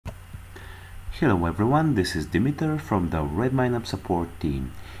Hello everyone, this is Dimitar from the RedmineUP support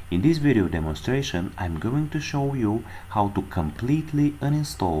team. In this video demonstration, I'm going to show you how to completely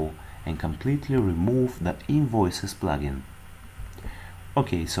uninstall and completely remove the Invoices plugin.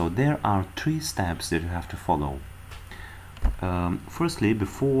 Okay, so there are 3 steps that you have to follow. Firstly,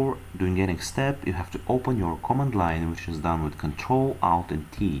 before doing any step, you have to open your command line, which is done with Ctrl, Alt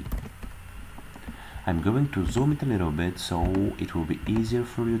and T. I'm going to zoom it a little bit so it will be easier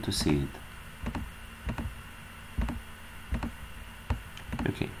for you to see it.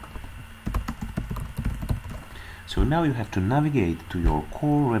 Okay. So now you have to navigate to your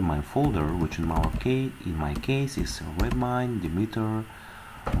core Redmine folder, which in my case is Redmine Dimitar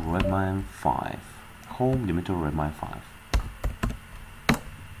Redmine 5. Home Dimitar Redmine 5.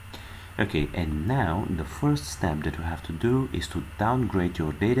 Okay, and now the first step that you have to do is to downgrade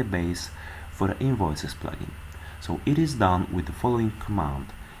your database for the Invoices plugin. So it is done with the following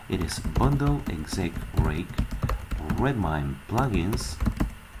command. It is bundle exec rake Redmine plugins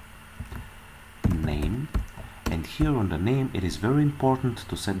name, and here on the name it is very important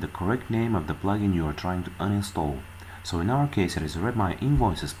to set the correct name of the plugin you are trying to uninstall. So in our case it is Redmine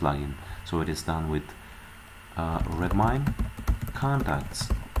Invoices plugin, so it is done with Redmine contacts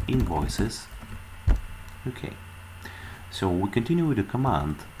Invoices. Okay, so we continue with the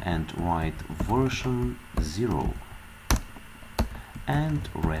command and write version 0 and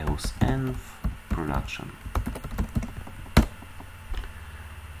Rails env production.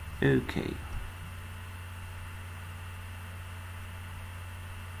 Okay,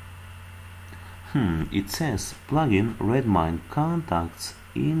 it says plugin Redmine contacts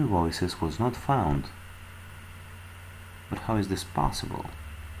Invoices was not found. But how is this possible?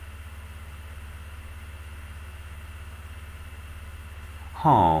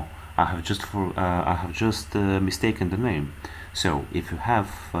 Oh, I have just mistaken the name. So if you have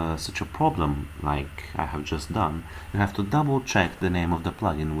such a problem like I have just done, you have to double check the name of the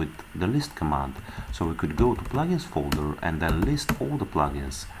plugin with the list command. So we could go to plugins folder and then list all the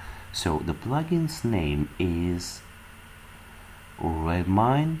plugins. So the plugin's name is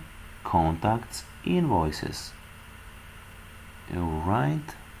Redmine contacts Invoices.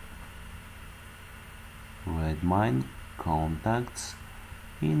 Alright, Redmine contacts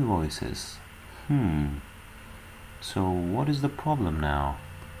Invoices. So what is the problem now?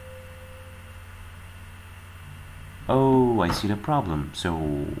 Oh, I see the problem.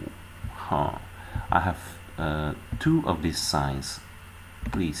 So I have 2 of these signs.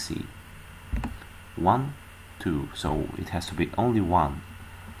 Please see 1, 2, so it has to be only 1.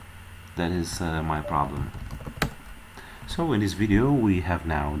 That is my problem. So in this video we have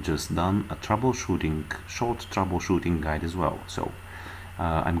now just done a short troubleshooting guide as well. So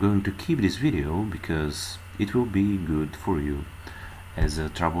I'm going to keep this video because it will be good for you as a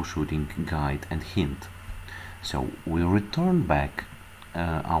troubleshooting guide and hint. So we'll return back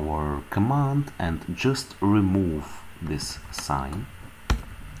our command and just remove this sign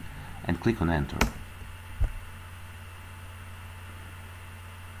and click on enter.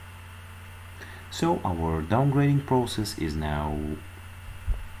 So our downgrading process is now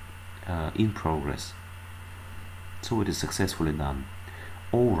in progress. So it is successfully done.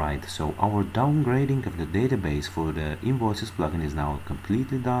 Alright, so our downgrading of the database for the Invoices plugin is now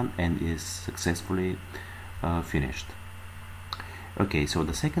completely done and is successfully finished. Okay, so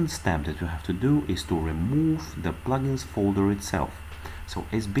the second step that you have to do is to remove the plugins folder itself. So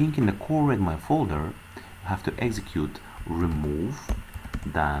as being in the core Redmine folder, you have to execute remove,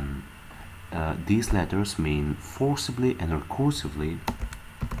 then these letters mean forcibly and recursively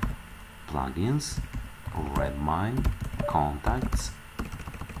plugins Redmine contacts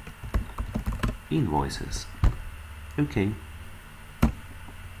Invoices. Okay.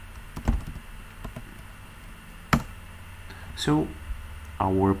 So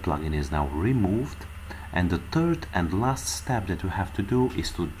our plugin is now removed, and the third and last step that we have to do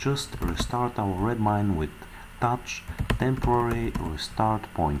is to just restart our Redmine with touch temporary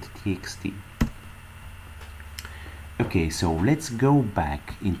restart point.txt. Okay, so let's go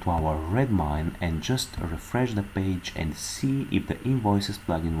back into our Redmine and just refresh the page and see if the Invoices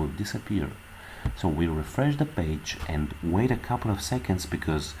plugin will disappear. So we'll refresh the page and wait a couple of seconds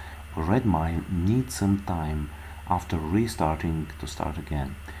because Redmine needs some time after restarting to start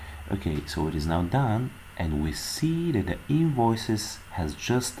again. Okay, so it is now done and we see that the Invoices has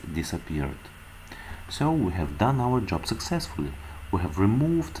just disappeared. So we have done our job successfully. We have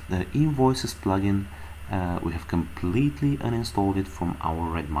removed the Invoices plugin. We have completely uninstalled it from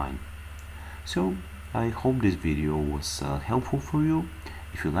our Redmine. So I hope this video was helpful for you.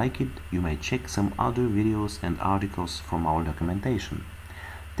 If you like it, you may check some other videos and articles from our documentation.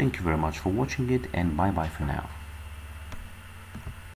 Thank you very much for watching it, and bye bye for now.